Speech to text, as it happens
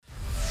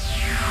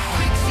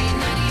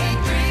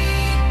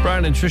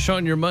Brian and Trish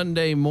on your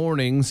Monday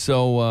morning.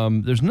 So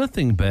there's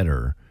nothing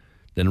better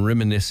than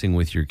reminiscing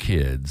with your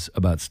kids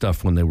about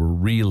stuff when they were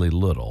really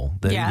little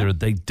that either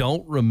they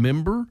don't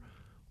remember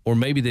or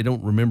maybe they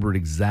don't remember it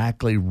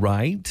exactly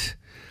right.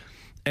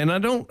 And I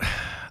don't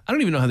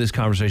even know how this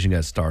conversation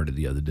got started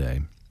the other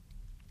day.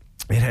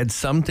 It had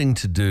something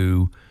to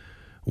do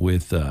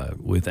with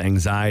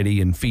anxiety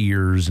and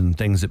fears and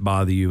things that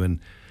bother you. And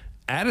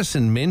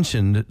Addison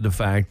mentioned the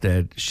fact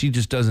that she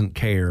just doesn't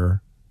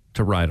care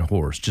to ride a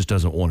horse, just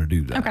doesn't want to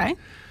do that. Okay.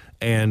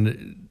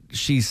 And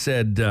she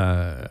said,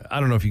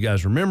 I don't know if you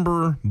guys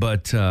remember,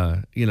 but,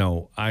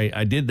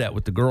 I did that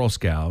with the Girl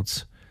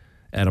Scouts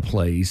at a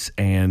place,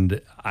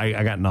 and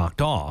I got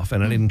knocked off,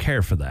 and I didn't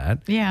care for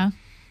that. Yeah.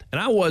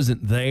 And I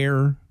wasn't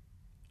there,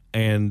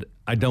 and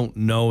I don't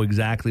know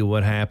exactly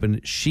what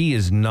happened. She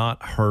is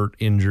not hurt,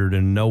 injured,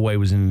 and in no way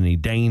was in any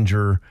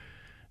danger.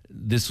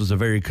 This was a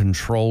very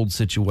controlled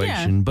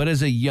situation, but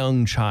as a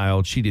young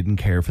child, she didn't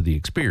care for the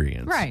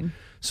experience. Right.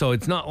 So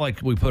it's not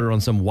like we put her on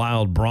some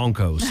wild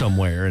Bronco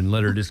somewhere and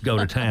let her just go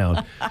to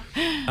town.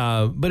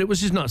 But it was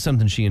just not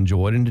something she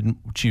enjoyed and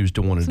didn't choose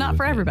to want to do. It's not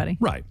for everybody.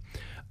 Right.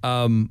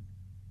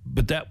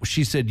 But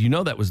she said,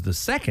 that was the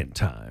second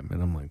time.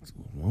 And I'm like,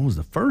 when was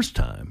the first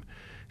time?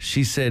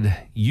 She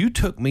said, you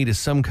took me to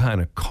some kind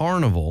of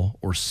carnival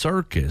or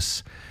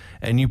circus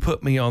and you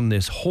put me on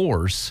this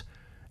horse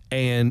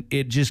and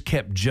it just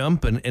kept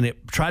jumping and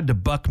it tried to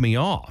buck me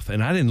off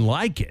and I didn't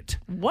like it.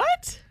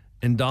 What?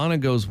 And Donna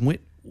goes,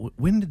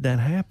 when did that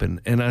happen?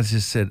 And I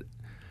just said,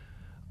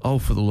 oh,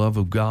 for the love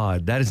of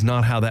God, that is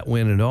not how that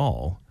went at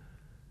all.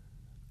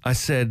 I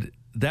said,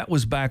 that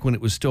was back when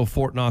it was still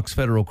Fort Knox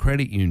Federal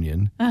Credit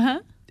Union. Uh-huh.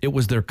 It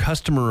was their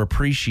customer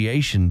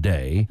appreciation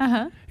day.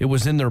 Uh-huh. It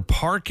was in their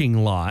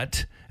parking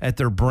lot at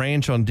their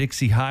branch on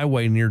Dixie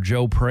Highway near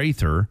Joe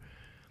Prather.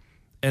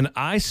 And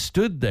I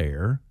stood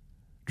there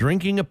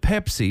drinking a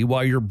Pepsi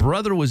while your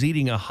brother was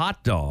eating a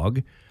hot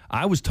dog.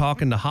 I was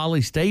talking to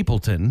Holly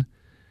Stapleton.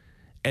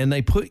 And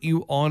they put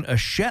you on a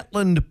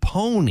Shetland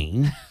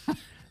pony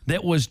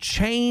that was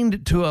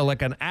chained to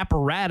an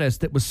apparatus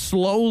that was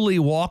slowly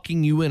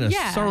walking you in a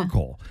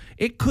circle.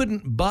 It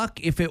couldn't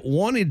buck if it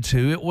wanted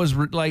to. It was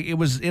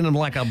in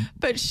a.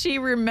 But she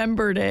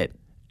remembered it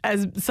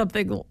as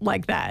something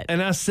like that.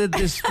 And I said,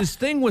 this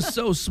thing was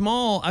so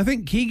small. I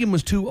think Keegan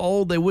was too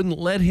old. They wouldn't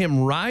let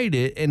him ride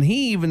it. And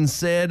he even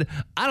said,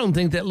 I don't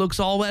think that looks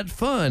all that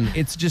fun.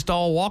 It's just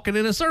all walking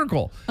in a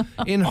circle.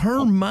 In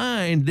her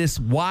mind, this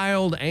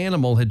wild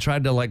animal had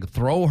tried to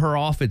throw her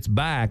off its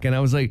back. And I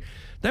was like,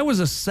 that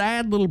was a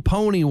sad little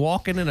pony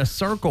walking in a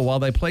circle while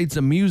they played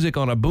some music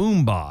on a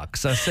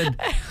boombox. I said,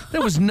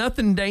 there was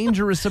nothing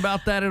dangerous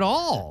about that at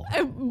all.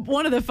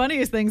 One of the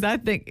funniest things I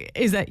think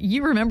is that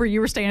you remember you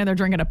were standing there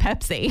drinking a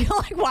Pepsi.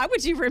 Why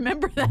would you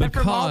remember that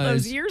from all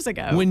those years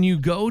ago? When you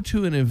go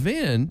to an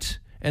event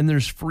and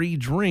there's free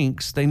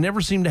drinks, they never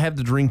seem to have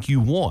the drink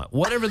you want,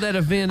 whatever that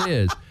event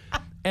is.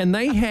 And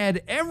they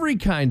had every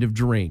kind of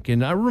drink.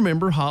 And I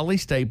remember Holly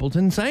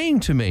Stapleton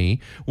saying to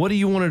me, what do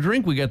you want to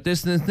drink? We got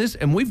this and this, this,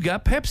 and we've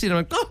got Pepsi. And I'm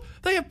like, oh,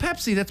 they have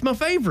Pepsi. That's my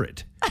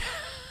favorite.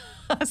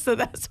 So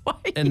that's why.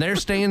 And there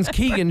stands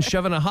Keegan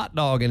shoving a hot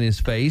dog in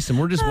his face, and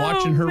we're just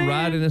watching her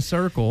ride in a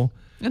circle.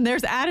 And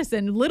there's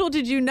Addison. Little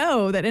did you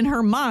know that in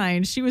her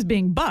mind, she was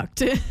being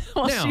bucked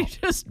while she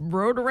just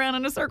rode around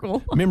in a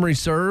circle. Memory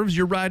serves,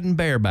 you're riding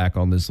bareback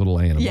on this little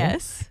animal.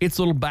 Yes. Its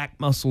little back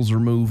muscles are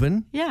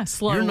moving. Yeah,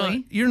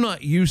 slowly. You're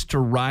not used to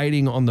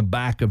riding on the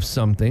back of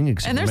something,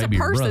 except and there's maybe a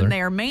your person brother.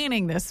 there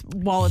manning this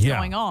while it's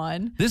going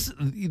on.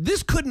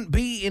 This couldn't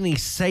be any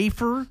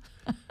safer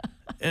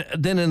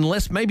than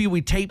unless maybe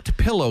we taped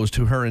pillows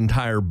to her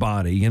entire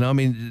body.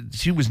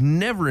 She was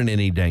never in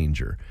any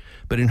danger.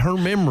 But in her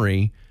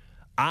memory,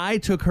 I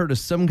took her to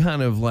some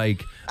kind of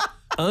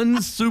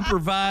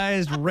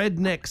unsupervised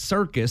redneck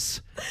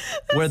circus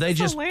where they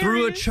just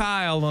threw a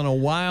child on a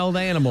wild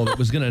animal that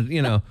was going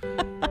to,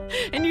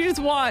 And you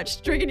just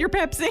watched drinking your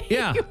Pepsi.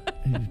 Yeah.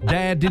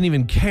 Dad didn't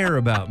even care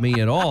about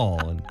me at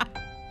all. And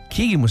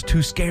Keegan was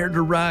too scared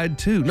to ride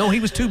too. No,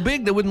 he was too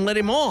big. They wouldn't let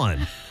him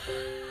on.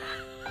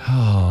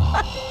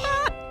 Oh.